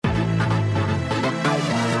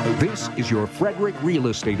This is your Frederick Real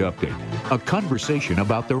Estate Update, a conversation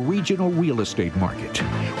about the regional real estate market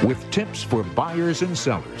with tips for buyers and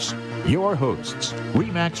sellers. Your hosts,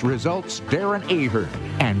 RE/MAX Results Darren Ahern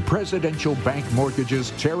and Presidential Bank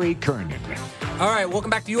Mortgages Terry Kernan. All right,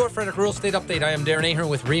 welcome back to your Frederick Real Estate Update. I am Darren Ahern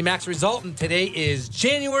with RE/MAX Result, and today is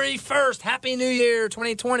January 1st. Happy New Year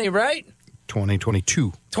 2020, right?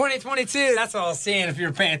 2022. 2022. That's all I was saying if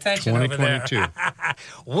you're paying attention over there. 2022.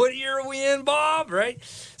 What year are we in, Bob? Right?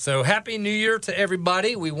 So happy New Year to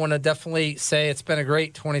everybody. We want to definitely say it's been a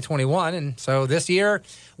great 2021. And so this year,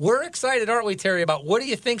 we're excited, aren't we, Terry, about what do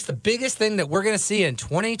you think's the biggest thing that we're going to see in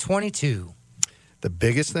 2022? The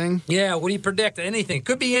biggest thing? Yeah, what do you predict? Anything.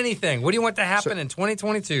 Could be anything. What do you want to happen in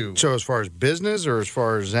 2022? So as far as business or as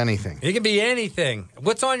far as anything? It can be anything.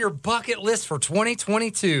 What's on your bucket list for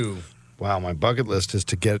 2022? Wow, my bucket list is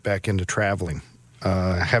to get back into traveling.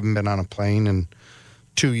 I haven't been on a plane in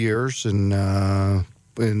 2 years and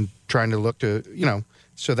trying to look to,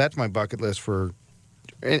 so that's my bucket list for,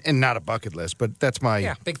 and not a bucket list, but that's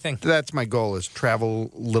my big thing. That's my goal is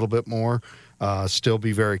travel a little bit more, still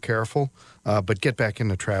be very careful, but get back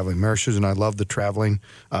into traveling. Marisha and I love the traveling.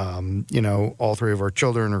 All three of our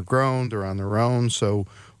children are grown, they're on their own, so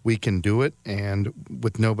we can do it, and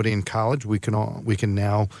with nobody in college, we can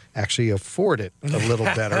now actually afford it a little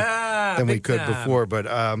better than we could before. But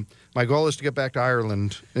my goal is to get back to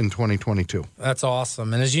Ireland in 2022. That's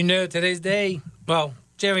awesome. And as you know, today's day, well,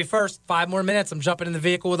 January 1st, 5 more minutes. I'm jumping in the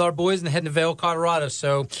vehicle with our boys and heading to Vail, Colorado.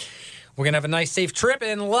 So we're going to have a nice, safe trip,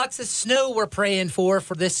 and lots of snow we're praying for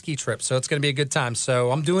this ski trip. So it's going to be a good time. So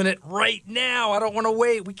I'm doing it right now. I don't want to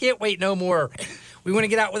wait. We can't wait no more. We want to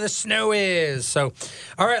get out where the snow is. So,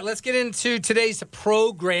 all right, let's get into today's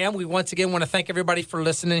program. We once again want to thank everybody for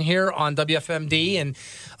listening here on WFMD,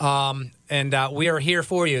 and we are here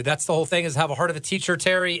for you. That's the whole thing, is have a heart of a teacher,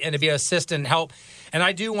 Terry, and to be an assistant and help. And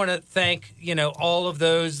I do want to thank, all of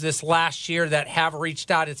those this last year that have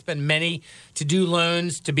reached out. It's been many to do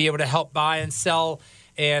loans, to be able to help buy and sell.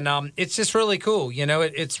 And it's just really cool.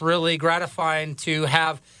 It's really gratifying to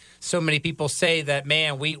have so many people say that,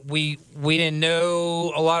 man, we didn't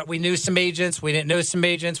know a lot. We knew some agents. We didn't know some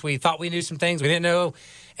agents. We thought we knew some things we didn't know.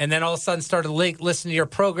 And then all of a sudden started listening to your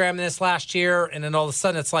program this last year. And then all of a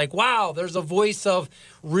sudden it's like, wow, there's a voice of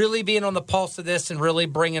really being on the pulse of this and really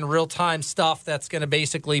bringing real-time stuff that's going to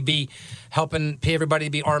basically be helping everybody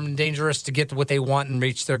to be armed and dangerous to get to what they want and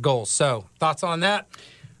reach their goals. So thoughts on that?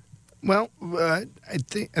 Well, I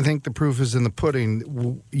think the proof is in the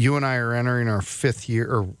pudding. You and I are entering our 5th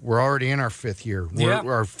year, or we're already in our 5th year.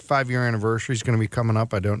 Our 5-year anniversary is going to be coming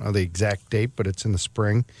up. I don't know the exact date, but it's in the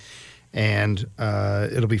spring. And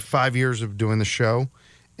it'll be 5 years of doing the show.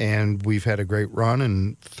 And we've had a great run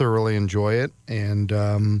and thoroughly enjoy it. And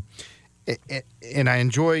I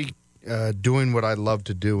enjoy doing what I love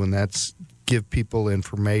to do, and that's give people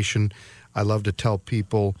information. I love to tell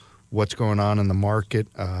people what's going on in the market.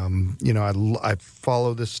 I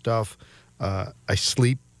follow this stuff. I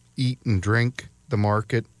sleep, eat, and drink the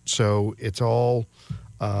market. So it's all,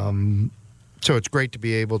 so it's great to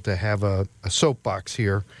be able to have a soapbox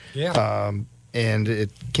here. Yeah. And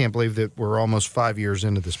can't believe that we're almost 5 years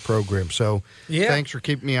into this program. So thanks for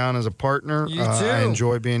keeping me on as a partner. You too. I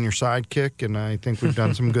enjoy being your sidekick, and I think we've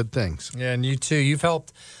done some good things. Yeah, and you too. You've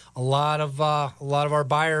helped a lot of our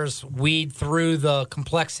buyers weed through the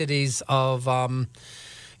complexities of, and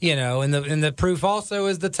the proof also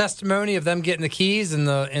is the testimony of them getting the keys and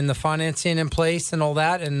the financing in place and all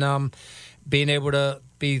that, and being able to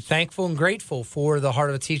be thankful and grateful for the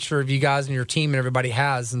heart of a teacher of you guys and your team and everybody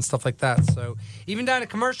has and stuff like that. So even down to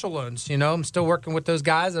commercial loans, I'm still working with those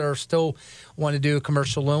guys that are still wanting to do a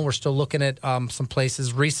commercial loan. We're still looking at some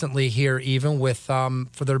places recently here, even with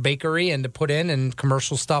for their bakery and to put in and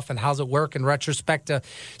commercial stuff and how's it work in retrospect to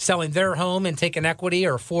selling their home and taking equity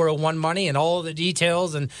or 401 money and all the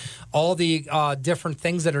details and all the different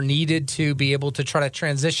things that are needed to be able to try to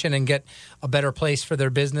transition and get a better place for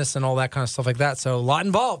their business and all that kind of stuff like that. So a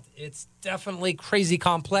lot involved. It's definitely crazy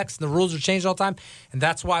complex, and the rules are changed all the time, and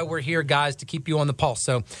that's why we're here, guys, to keep you on the pulse.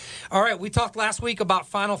 So, all right, we talked last week about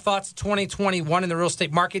final thoughts of 2021 in the real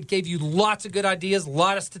estate market, gave you lots of good ideas, a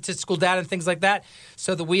lot of statistical data and things like that,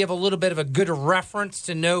 so that we have a little bit of a good reference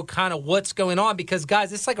to know kind of what's going on, because,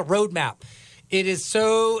 guys, it's like a roadmap. It is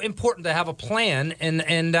so important to have a plan,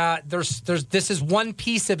 and this is one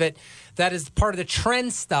piece of it that is part of the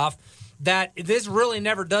trend stuff, that this really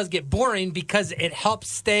never does get boring because it helps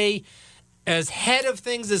stay as ahead of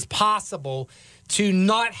things as possible to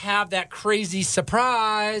not have that crazy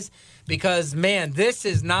surprise because, man, this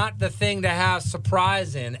is not the thing to have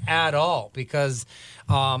surprise in at all, because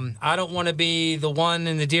I don't want to be the one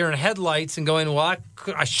in the deer in headlights and going, well,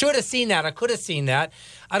 I should have seen that. I could have seen that.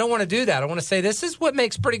 I don't want to do that. I want to say this is what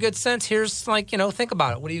makes pretty good sense. Here's think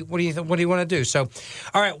about it. What do you want to do? So,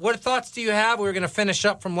 all right, what thoughts do you have? We're going to finish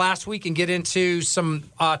up from last week and get into some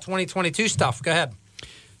 2022 stuff. Go ahead.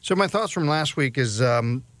 So my thoughts from last week is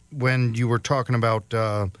when you were talking about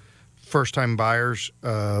first-time buyers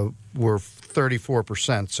were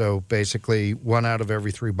 34%. So basically 1 out of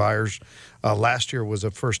every 3 buyers last year was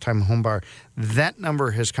a first-time home buyer. That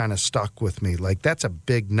number has kind of stuck with me. Like, that's a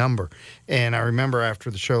big number. And I remember after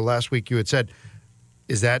the show last week, you had said,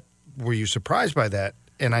 were you surprised by that?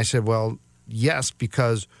 And I said, well, yes,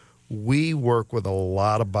 because we work with a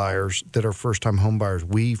lot of buyers that are first-time home buyers.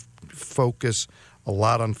 We focus a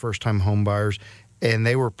lot on first-time home buyers, and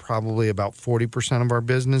they were probably about 40% of our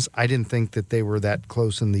business. I didn't think that they were that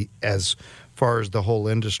close as far as the whole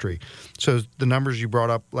industry. So the numbers you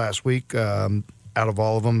brought up last week, out of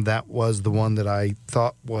all of them, that was the one that I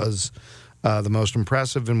thought was the most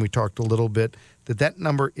impressive, and we talked a little bit that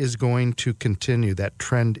number is going to continue. That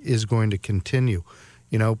trend is going to continue.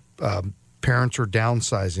 Parents are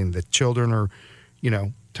downsizing. The children are,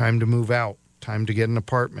 time to move out, time to get an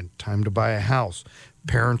apartment, time to buy a house.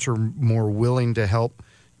 Parents are more willing to help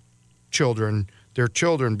their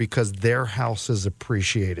children because their house is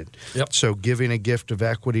appreciated. Yep. So giving a gift of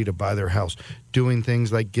equity to buy their house, doing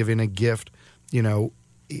things like giving a gift,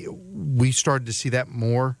 we started to see that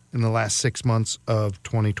more in the last 6 months of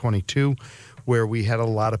 2022, where we had a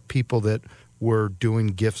lot of people that were doing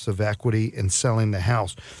gifts of equity and selling the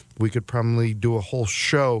house. We could probably do a whole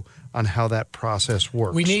show on how that process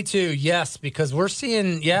works. We need to, yes, because we're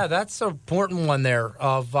seeing, that's an important one there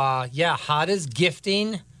of, how does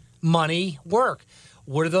gifting money work?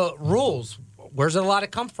 What are the rules? Where's it allowed to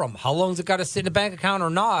come from? How long's it got to sit in a bank account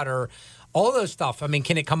or not? Or all those stuff. I mean,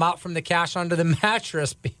 can it come out from the cash under the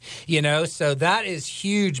mattress? So that is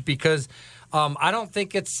huge because I don't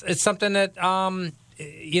think it's something that,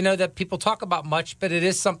 that people talk about much, but it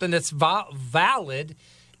is something that's valid.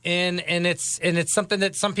 And it's something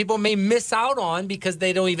that some people may miss out on because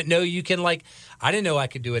they don't even know you can, I didn't know I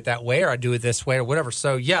could do it that way, or I do it this way, or whatever.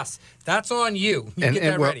 So, yes, that's on you. Get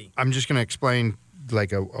that ready. I'm just going to explain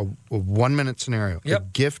like a 1-minute scenario. Yep. A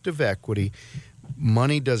gift of equity,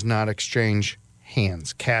 money does not exchange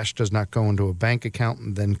hands. Cash does not go into a bank account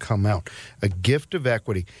and then come out. A gift of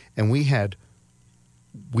equity, and we had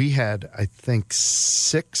I think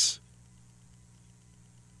 6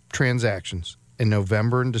 transactions in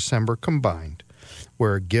November and December combined,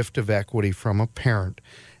 where a gift of equity from a parent,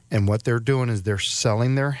 and what they're doing is they're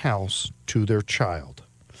selling their house to their child,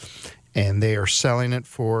 and they are selling it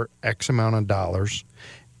for X amount of dollars.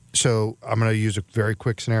 So I'm going to use a very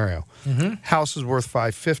quick scenario. Mm-hmm. House is worth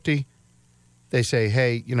 $550. They say,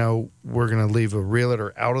 hey, we're going to leave a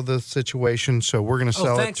realtor out of the situation, so we're going to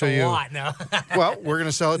sell it to you. Lot, no. Well, we're going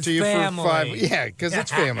to sell it to you family. for $5. Yeah, because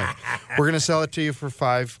it's family. We're going to sell it to you for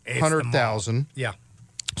 $500,000. Yeah.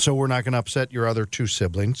 So we're not going to upset your other 2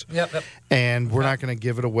 siblings. Yep. And we're not going to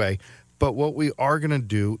give it away. But what we are going to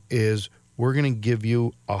do is we're going to give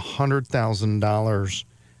you $100,000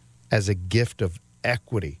 as a gift of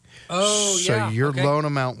equity. Oh, so yeah. So your loan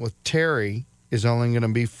amount with Terry is only going to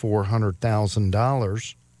be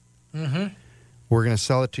 $400,000. Mm-hmm. We're going to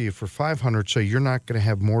sell it to you for $500,000, so you're not going to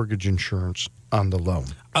have mortgage insurance on the loan.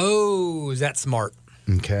 Oh, is that smart?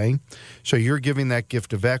 Okay, so you're giving that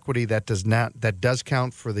gift of equity. That does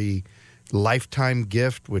count for the lifetime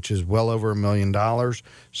gift, which is well over $1 million.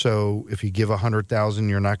 So if you give $100,000,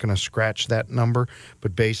 you're not going to scratch that number.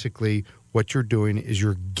 But basically, what you're doing is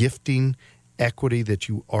you're gifting equity that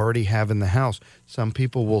you already have in the house. Some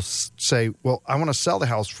people will say, well, I want to sell the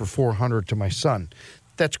house for $400,000 to my son.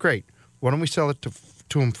 That's great. Why don't we sell it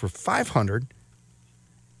to him for $500,000,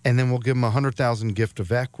 and then we'll give him $100,000 gift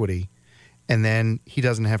of equity, and then he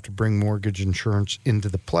doesn't have to bring mortgage insurance into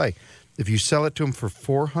the play. If you sell it to him for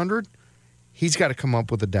 $400,000, he's got to come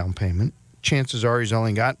up with a down payment. Chances are he's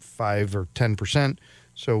only got 5 or 10%.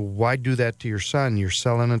 So why do that to your son? You're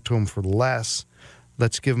selling it to him for less.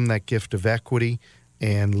 Let's give him that gift of equity,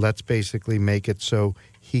 and let's basically make it so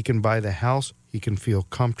he can buy the house, he can feel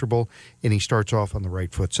comfortable, and he starts off on the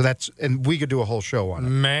right foot. So and we could do a whole show on it.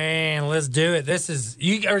 Man, let's do it.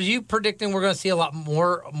 Are you predicting we're going to see a lot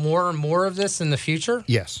more and more of this in the future?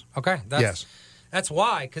 Yes. Okay. Yes. That's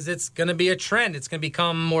why, because it's going to be a trend. It's going to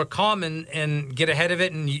become more common, and get ahead of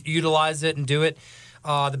it and utilize it and do it.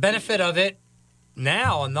 The benefit of it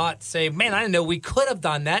now, and not say, man, I didn't know we could have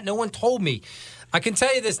done that. No one told me. I can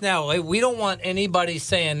tell you this now. We don't want anybody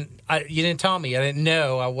saying, you didn't tell me. I didn't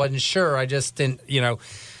know. I wasn't sure. I just didn't,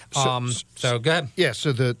 So go ahead. Yeah,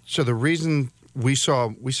 so the reason we saw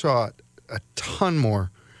a ton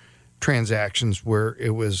more transactions where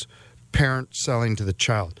it was parents selling to the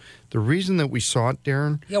child. The reason that we saw it,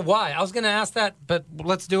 Darren. Yeah, why? I was going to ask that, but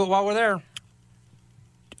let's do it while we're there.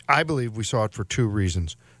 I believe we saw it for two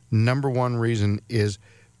reasons. Number one reason is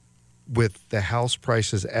with the house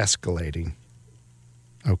prices escalating,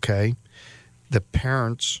 okay, the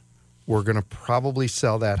parents were going to probably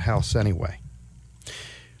sell that house anyway.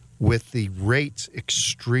 With the rates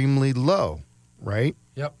extremely low, right?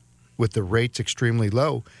 Yep. With the rates extremely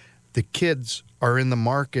low, the kids are in the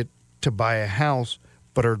market to buy a house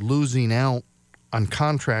but are losing out on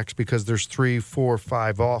contracts because there's 3, 4,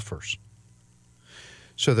 5 offers.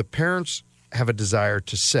 So the parents have a desire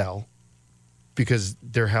to sell because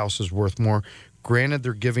their house is worth more. Granted,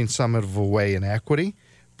 they're giving some of it away in equity,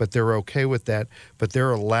 but they're okay with that. But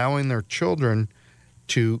they're allowing their children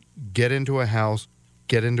to get into a house,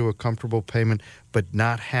 get into a comfortable payment, but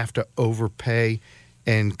not have to overpay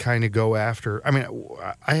and kind of go after. I mean,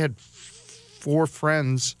 I had 4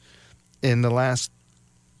 friends in the last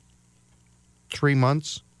 3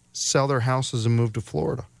 months sell their houses and move to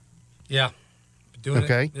Florida. Yeah. Doing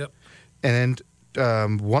okay. It. Yep. And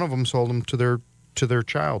one of them sold them to their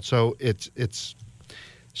child. So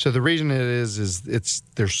so the reason it is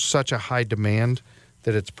there's such a high demand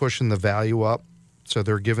that it's pushing the value up. So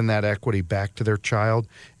they're giving that equity back to their child,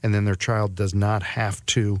 and then their child does not have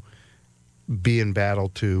to be in battle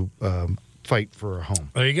to fight for a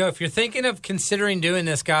home. There you go. If you're thinking of considering doing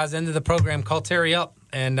this, guys, end of the program, call Terry up.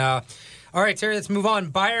 And all right, Terry, let's move on.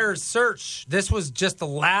 Buyer's search. This was just the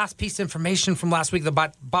last piece of information from last week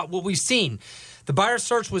about what we've seen. The buyer's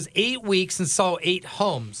search was 8 weeks and saw 8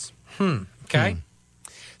 homes. Okay.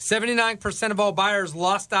 79% of all buyers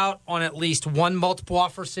lost out on at least one multiple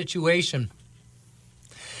offer situation.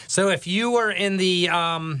 So if you were in the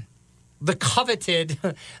coveted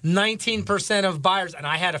 19% of buyers, and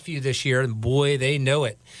I had a few this year, and boy, they know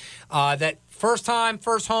it, that first time,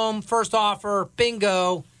 first home, first offer,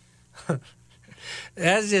 bingo.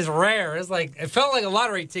 That's just rare. It's like, it felt like a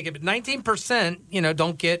lottery ticket, but 19%,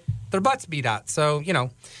 don't get their butts beat out. So,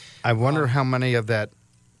 I wonder how many of that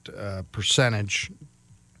percentage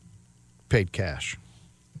paid cash.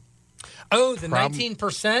 Oh, the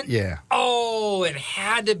 19%? Yeah. Oh, it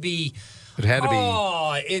had to be. It had to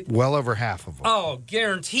be well over half of them. Oh,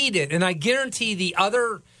 guaranteed it. And I guarantee the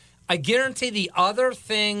other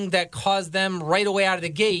thing that caused them right away out of the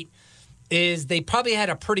gate is they probably had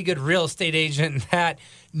a pretty good real estate agent that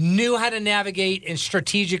knew how to navigate and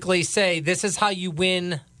strategically say, this is how you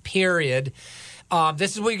win, period.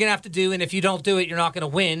 This is what you're going to have to do, and if you don't do it, you're not going to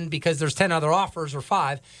win because there's 10 other offers or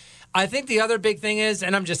 5. I think the other big thing is,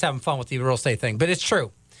 and I'm just having fun with the real estate thing, but it's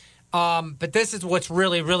true. But this is what's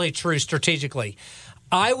really, really true strategically.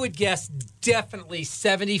 I would guess definitely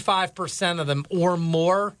 75% of them or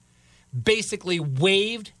more basically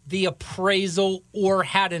waived the appraisal or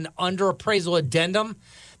had an underappraisal addendum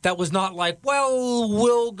that was not like, well,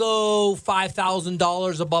 we'll go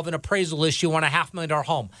 $5,000 above an appraisal issue on a $500,000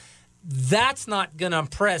 home. That's not going to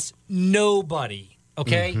impress nobody,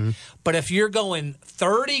 okay? Mm-hmm. But if you're going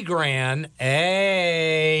 $30,000,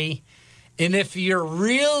 hey, and if you're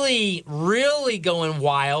really, really going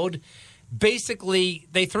wild, basically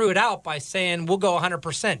they threw it out by saying, we'll go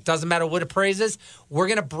 100%. Doesn't matter what appraises. We're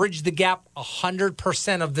going to bridge the gap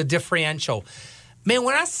 100% of the differential. Man,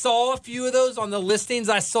 when I saw a few of those on the listings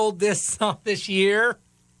I sold this year,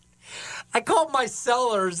 I called my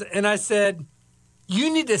sellers and I said,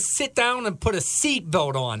 you need to sit down and put a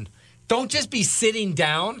seatbelt on. Don't just be sitting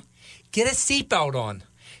down. Get a seatbelt on.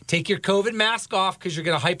 Take your COVID mask off because you're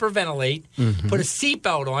going to hyperventilate. Mm-hmm. Put a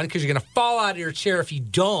seatbelt on because you're going to fall out of your chair if you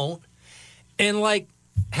don't. And,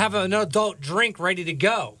 have an adult drink ready to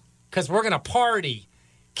go because we're going to party.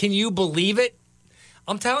 Can you believe it?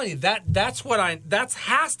 I'm telling you, that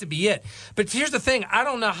has to be it. But here's the thing. I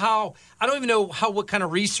don't even know what kind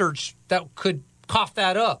of research that could cough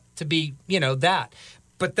that up to be, that.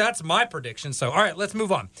 But that's my prediction. So, all right, let's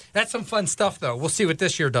move on. That's some fun stuff, though. We'll see what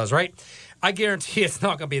this year does, right? I guarantee it's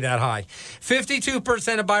not going to be that high.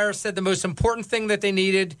 52% of buyers said the most important thing that they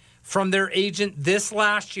needed from their agent this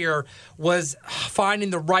last year was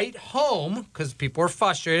finding the right home, because people are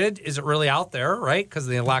frustrated. Is it really out there, right? Because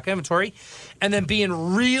of the lack of inventory. And then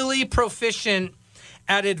being really proficient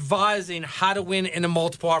at advising how to win in a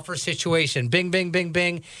multiple offer situation. Bing, bing, bing,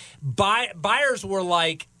 bing. Buyers were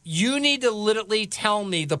like, you need to literally tell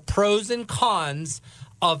me the pros and cons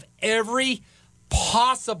of every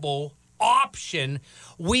possible option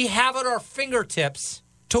we have at our fingertips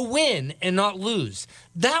to win and not lose.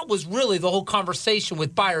 That was really the whole conversation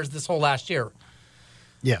with buyers this whole last year.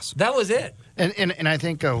 Yes. That was it. And I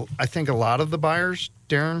think a lot of the buyers,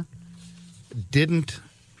 Darren, didn't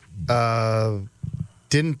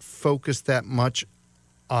focus that much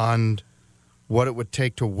on what it would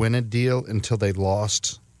take to win a deal until they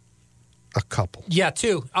lost a couple. Yeah,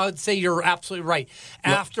 two. I would say you're absolutely right.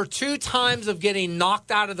 After 2 times of getting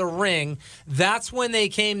knocked out of the ring, that's when they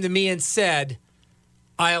came to me and said,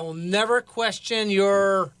 I'll never question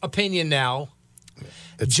your opinion now.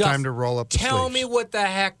 It's time to roll up the Tell sleeves. me what the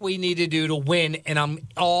heck we need to do to win, and I'm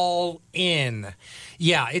all in.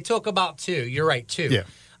 Yeah, it took about 2. You're right, 2. Yeah.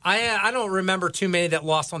 I don't remember too many that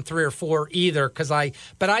lost on 3 or 4 either,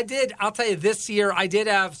 but I did. I'll tell you, this year I did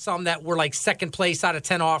have some that were like second place out of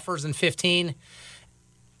 10 offers and 15,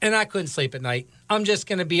 and I couldn't sleep at night. I'm just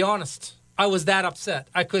going to be honest. I was that upset.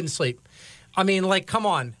 I couldn't sleep. I mean, like, come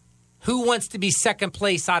on, who wants to be second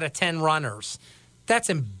place out of 10 runners? That's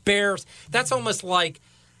embarrassing. That's almost like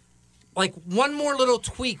one more little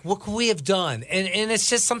tweak, what could we have done? And it's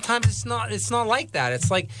just sometimes it's not like that.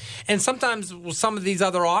 It's like, and sometimes with some of these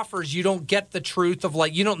other offers, you don't get the truth of,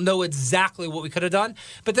 like, you don't know exactly what we could have done.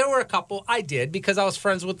 But there were a couple I did because I was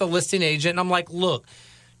friends with the listing agent, and I'm like, look,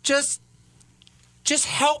 just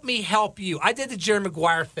help me help you. I did the Jerry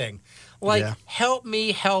Maguire thing. Like, help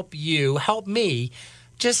me help you. Help me.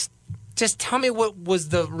 Just tell me what was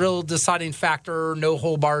the real deciding factor, no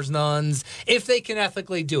whole bars, nones, if they can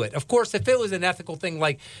ethically do it. Of course, if it was an ethical thing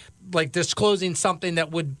like disclosing something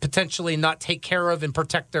that would potentially not take care of and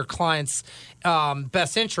protect their client's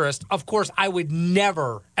best interest, of course, I would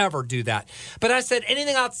never, ever do that. But I said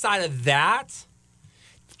anything outside of that,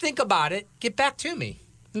 think about it, get back to me.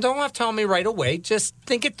 And don't have to tell me right away. Just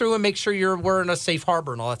think it through and make sure we're in a safe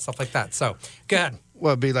harbor and all that stuff like that. So, go ahead.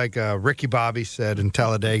 Well, it'd be like Ricky Bobby said in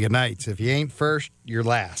Talladega Nights, if you ain't first, you're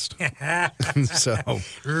last. So,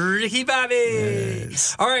 Ricky Bobby.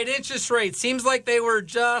 Yes. All right, interest rates. Seems like they were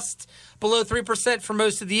just below 3% for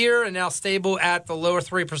most of the year and now stable at the lower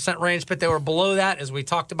 3% range, but they were below that, as we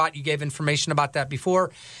talked about. You gave information about that before.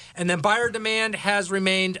 And then buyer demand has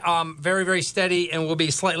remained very, very steady and will be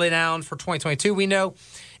slightly down for 2022, we know.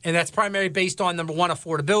 And that's primarily based on, number one,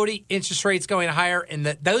 affordability, interest rates going higher, and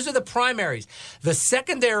those are the primaries. The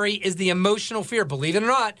secondary is the emotional fear. Believe it or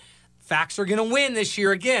not, facts are going to win this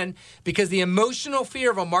year again because the emotional fear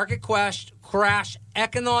of a market crash,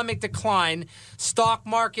 economic decline, stock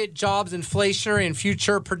market, jobs, inflationary, and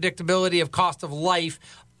future predictability of cost of life,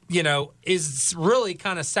 is really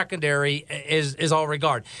kind of secondary is all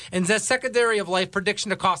regard. And that secondary of life,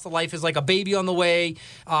 prediction of cost of life, is like a baby on the way.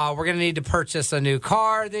 We're going to need to purchase a new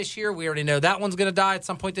car this year. We already know that one's going to die at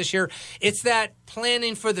some point this year. It's that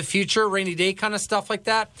planning for the future, rainy day kind of stuff like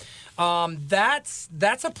that.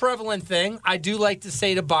 That's a prevalent thing. I do like to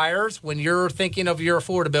say to buyers, when you're thinking of your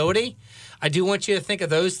affordability, I do want you to think of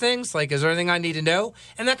those things, like, is there anything I need to know?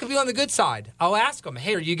 And that could be on the good side. I'll ask them,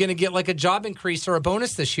 hey, are you going to get like a job increase or a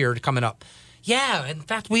bonus this year coming up? Yeah, in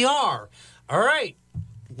fact, we are. All right.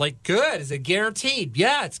 Like, good. Is it guaranteed?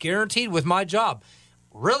 Yeah, it's guaranteed with my job.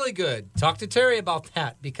 Really good. Talk to Terry about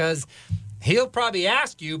that because he'll probably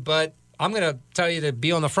ask you, but I'm going to tell you to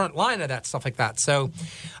be on the front line of that, stuff like that. So,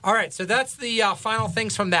 all right, so that's the final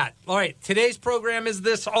things from that. All right, today's program is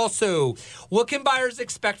this also. What can buyers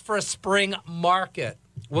expect for a spring market?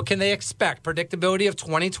 What can they expect? Predictability of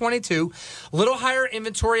 2022. A little higher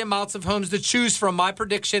inventory amounts of homes to choose from. My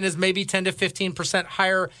prediction is maybe 10 to 15%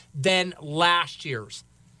 higher than last year's.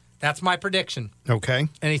 That's my prediction. Okay.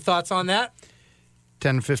 Any thoughts on that?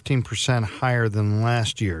 10 to 15% higher than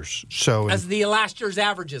last year's. So as the last year's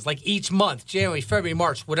averages, like each month, January, February,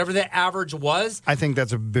 March, whatever the average was. I think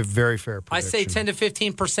that's a very fair prediction. I say 10 to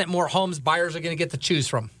 15% more homes buyers are going to get to choose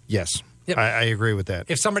from. Yes. Yep. I agree with that.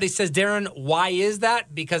 If somebody says, Darren, why is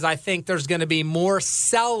that? Because I think there's going to be more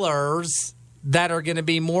sellers that are going to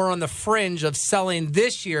be more on the fringe of selling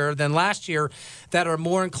this year than last year that are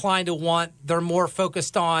more inclined to they're more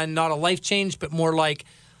focused on not a life change, but more like,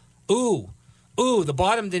 ooh, the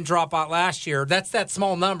bottom didn't drop out last year. That's that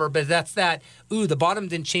small number, but that's that, the bottom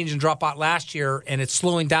didn't change and drop out last year, and it's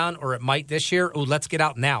slowing down, or it might this year. Let's get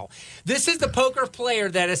out now. This is the poker player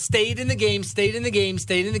that has stayed in the game,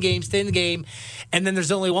 and then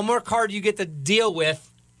there's only one more card you get to deal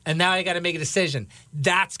with, and now you got to make a decision.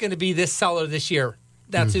 That's going to be this seller this year.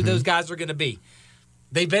 That's who those guys are going to be.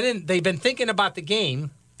 They've been thinking about the game.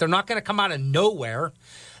 They're not going to come out of nowhere.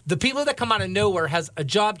 The people that come out of nowhere has a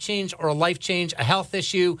job change or a life change, a health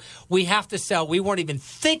issue. We have to sell. We weren't even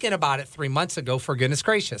thinking about it 3 months ago, for goodness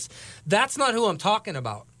gracious. That's not who I'm talking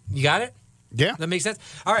about. You got it? Yeah, that makes sense.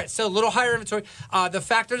 All right, so a little higher inventory. The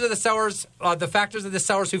factors of the sellers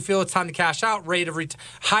who feel it's time to cash out,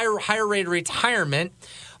 higher rate of retirement,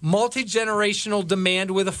 multi-generational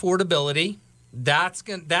demand with affordability.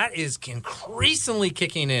 That is increasingly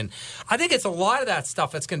kicking in. I think it's a lot of that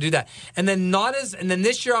stuff that's going to do that. And then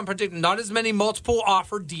this year I'm predicting not as many multiple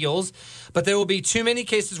offer deals, but there will be too many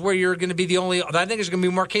cases where you're going to be the only. I think there's going to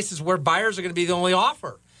be more cases where buyers are going to be the only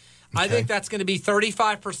offer. Okay. I think that's going to be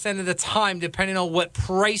 35% of the time, depending on what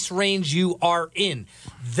price range you are in.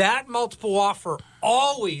 That multiple offer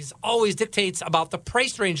always dictates about the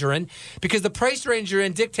price range you're in, because the price range you're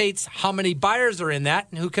in dictates how many buyers are in that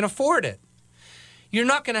and who can afford it. You're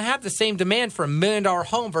not going to have the same demand for $1 million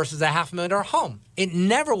home versus a $500,000 home. It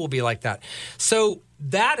never will be like that. So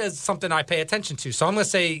that is something I pay attention to. So I'm going to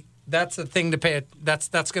say that's a thing to pay. That's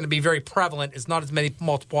going to be very prevalent. It's not as many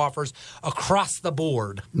multiple offers across the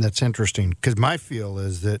board. That's interesting, because my feel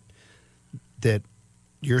is that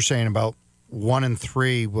you're saying about 1 in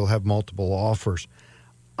 3 will have multiple offers.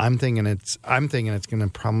 I'm thinking it's going to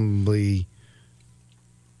probably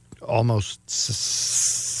almost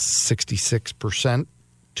 66%,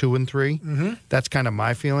 2 and 3. Mm-hmm. That's kind of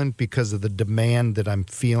my feeling, because of the demand that I'm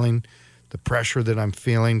feeling, the pressure that I'm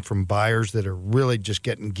feeling from buyers that are really just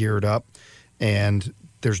getting geared up, and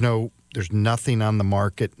there's nothing on the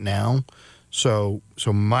market now. So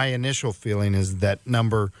my initial feeling is that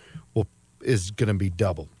number is going to be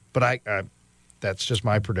double. But I that's just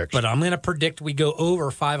my prediction. But I'm going to predict we go over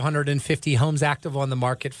 550 homes active on the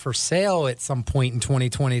market for sale at some point in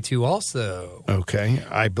 2022 also. Okay,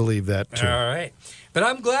 I believe that too. All right. But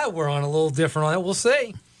I'm glad we're on a little different on it. We'll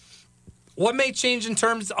see. What may change in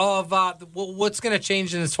terms of what's going to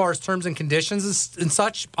change as far as terms and conditions and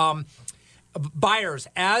such? Buyers,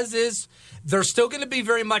 as is, they're still going to be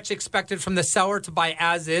very much expected from the seller to buy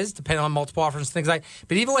as is, depending on multiple offers and things like that.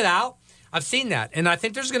 But even without, I've seen that. And I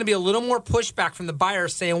think there's going to be a little more pushback from the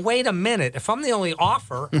buyers saying, wait a minute, if I'm the only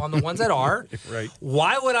offer on the ones that are, right,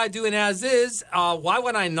 why would I do an as is? Why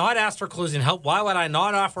would I not ask for closing help? Why would I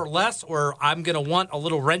not offer less? Or I'm going to want a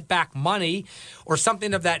little rent back money or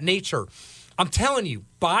something of that nature. I'm telling you,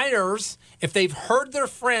 buyers, if they've heard their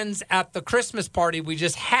friends at the Christmas party we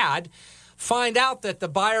just had, find out that the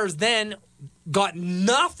buyers then got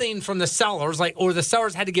nothing from the sellers, or the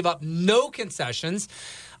sellers had to give up no concessions.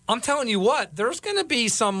 I'm telling you what, there's going to be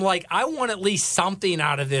some, I want at least something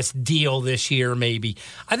out of this deal this year, maybe.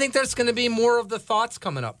 I think there's going to be more of the thoughts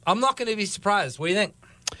coming up. I'm not going to be surprised. What do you think?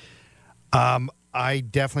 I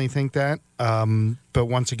definitely think that. But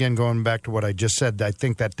once again, going back to what I just said, I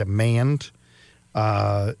think that demand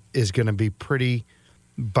is going to be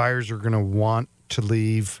buyers are going to want to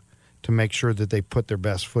leave to make sure that they put their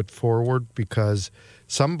best foot forward, because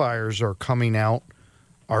some buyers are coming out,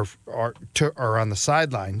 are on the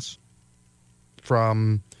sidelines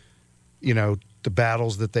from, the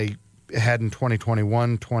battles that they had in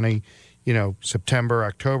 2021, September,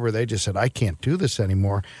 October. They just said, I can't do this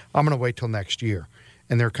anymore. I'm going to wait till next year.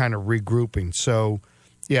 And they're kind of regrouping. So,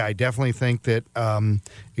 yeah, I definitely think that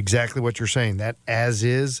exactly what you're saying, that as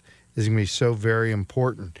is going to be so very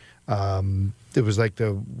important. It was like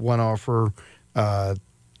the one offer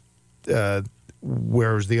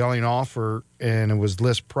where it was the only offer and it was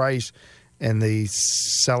list price, and the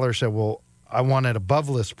seller said, well, I want it above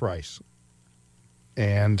list price.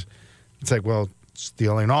 And it's like, well, it's the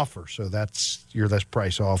only offer, so that's your list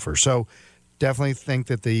price offer. So definitely think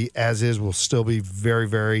that the as is will still be very,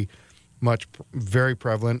 very much, very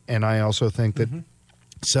prevalent. And I also think that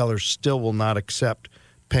sellers still will not accept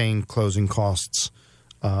paying closing costs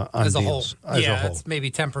on as deals. A whole. It's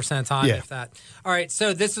maybe 10% time, if that. All right,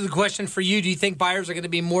 so this is a question for you. Do you think buyers are going to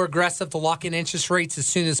be more aggressive to lock in interest rates as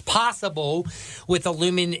soon as possible with a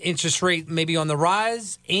looming interest rate maybe on the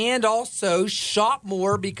rise, and also shop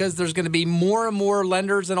more because there's going to be more and more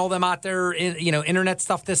lenders and all them out there, internet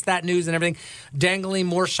stuff, this, that, news and everything, dangling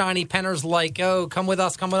more shiny penners like, oh, come with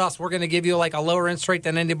us. We're going to give you a lower interest rate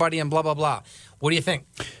than anybody and blah, blah, blah. What do you think?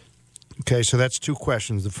 Okay, so that's two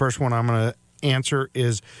questions. The first one I'm going to answer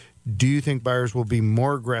is, do you think buyers will be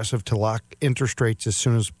more aggressive to lock interest rates as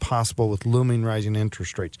soon as possible with looming rising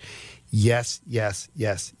interest rates? Yes,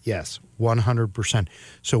 100%.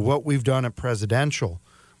 So what we've done at Presidential,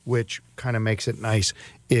 which kind of makes it nice,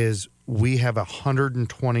 is we have a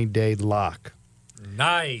 120-day lock.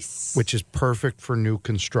 Nice. Which is perfect for new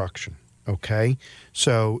construction, okay?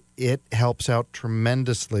 So it helps out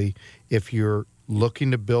tremendously if you're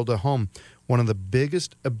looking to build a home. One of the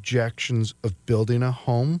biggest objections of building a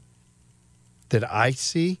home that I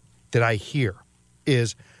hear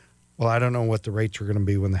is, Well, I don't know what the rates are going to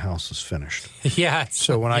be when the house is finished. Yeah.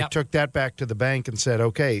 So when I took that back to the bank and said,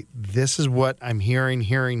 okay, this is what I'm hearing.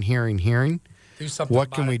 Do something. What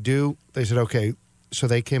can we do? They said, okay. So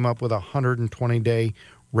they came up with a 120-day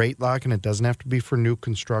rate lock, and it doesn't have to be for new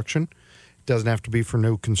construction. It doesn't have to be for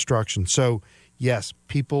new construction. So, yes,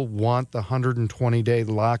 people want the 120-day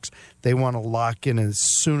locks. They want to lock in as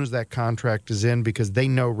soon as that contract is in because they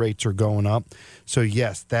know rates are going up. So,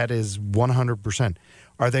 yes, that is 100%.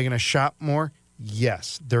 Are they going to shop more?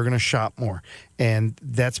 Yes, they're going to shop more. And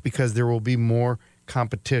that's because there will be more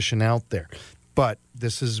competition out there. But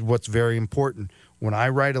this is what's very important. When I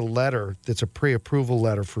write a letter that's a pre-approval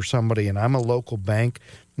letter for somebody and I'm a local bank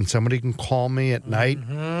and somebody can call me at night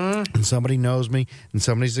and somebody knows me and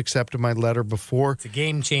somebody's accepted my letter before. It's a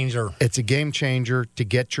game changer. It's a game changer to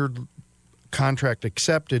get your contract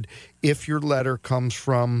accepted if your letter comes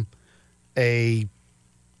from a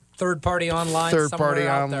third-party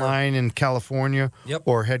online in California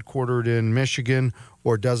or headquartered in Michigan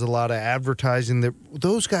or does a lot of advertising.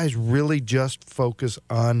 Those guys really just focus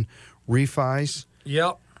on refis.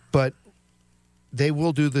 Yep. But they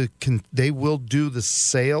will do the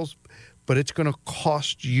sales, but it's going to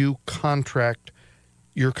cost you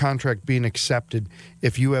your contract being accepted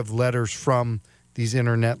if you have letters from these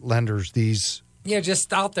internet lenders, just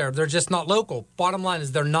out there. They're just not local. Bottom line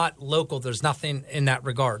is they're not local. There's nothing in that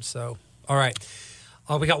regard. So, all right.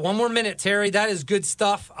 We got one more minute, Terry. That is good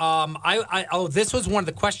stuff. This was one of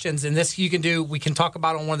the questions, and this we can talk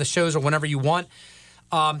about on one of the shows or whenever you want.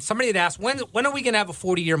 Somebody had asked, when are we going to have a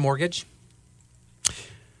 40-year mortgage?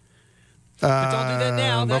 But don't do that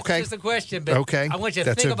now. That's just a question. But okay. I want you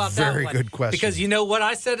to think about that one. That's a very good question. Because you know what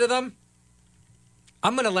I said to them?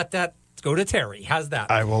 I'm going to let that go to Terry. How's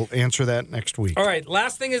that? I will answer that next week. All right.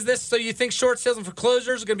 Last thing is this. So you think short sales and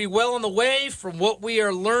foreclosures are going to be well on the way? From what we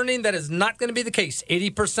are learning, that is not going to be the case.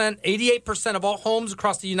 88% of all homes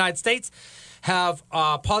across the United States have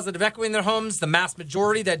positive equity in their homes. The mass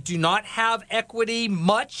majority that do not have equity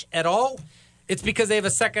much at all, it's because they have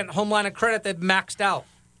a second home line of credit they've maxed out.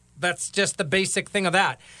 That's just the basic thing of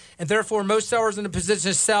that. And therefore, most sellers in a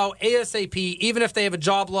position to sell ASAP, even if they have a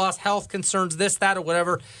job loss, health concerns, this, that, or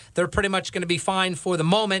whatever, they're pretty much going to be fine for the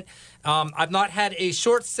moment. I've not had a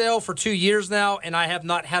short sale for 2 years now, and I have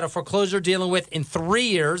not had a foreclosure dealing with in 3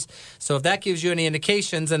 years. So if that gives you any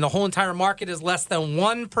indications, and the whole entire market is less than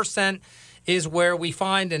 1%, is where we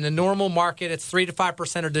find in a normal market, it's 3 to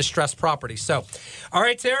 5% of distressed property. So, all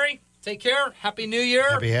right, Terry, take care. Happy New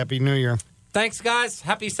Year. Happy New Year. Thanks, guys.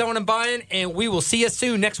 Happy selling and buying, and we will see you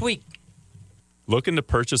soon next week. Looking to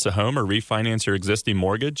purchase a home or refinance your existing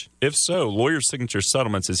mortgage? If so, Lawyer Signature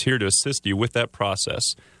Settlements is here to assist you with that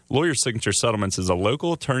process. Lawyer Signature Settlements is a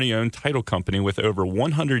local attorney-owned title company with over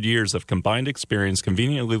 100 years of combined experience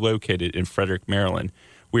conveniently located in Frederick, Maryland.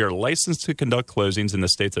 We are licensed to conduct closings in the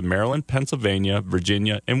states of Maryland, Pennsylvania,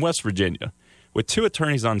 Virginia, and West Virginia. With 2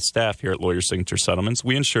 attorneys on staff here at Lawyer Signature Settlements,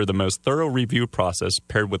 we ensure the most thorough review process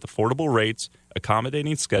paired with affordable rates,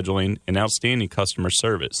 accommodating scheduling, and outstanding customer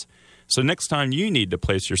service. So next time you need to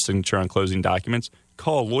place your signature on closing documents,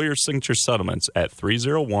 call Lawyer Signature Settlements at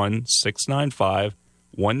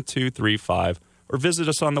 301-695-1235 or visit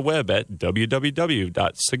us on the web at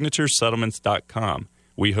www.signaturesettlements.com.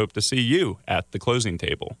 We hope to see you at the closing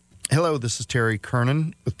table. Hello, this is Terry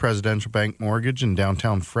Kernan with Presidential Bank Mortgage in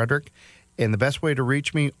downtown Frederick. And the best way to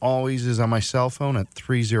reach me always is on my cell phone at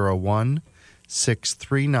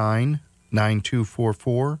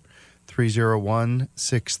 301-639-9244,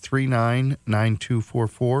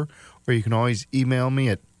 301-639-9244, or you can always email me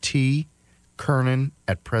at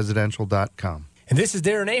tkernan@presidential.com. And this is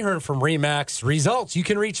Darren Ahern from RE/MAX Results. You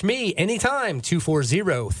can reach me anytime,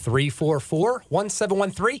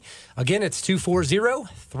 240-344-1713. Again, it's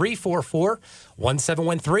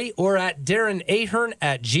 240-344-1713 or at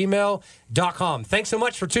darrenahern@gmail.com. Thanks so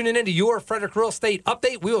much for tuning in to your Frederick Real Estate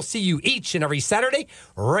Update. We will see you each and every Saturday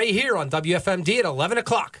right here on WFMD at 11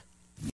 o'clock.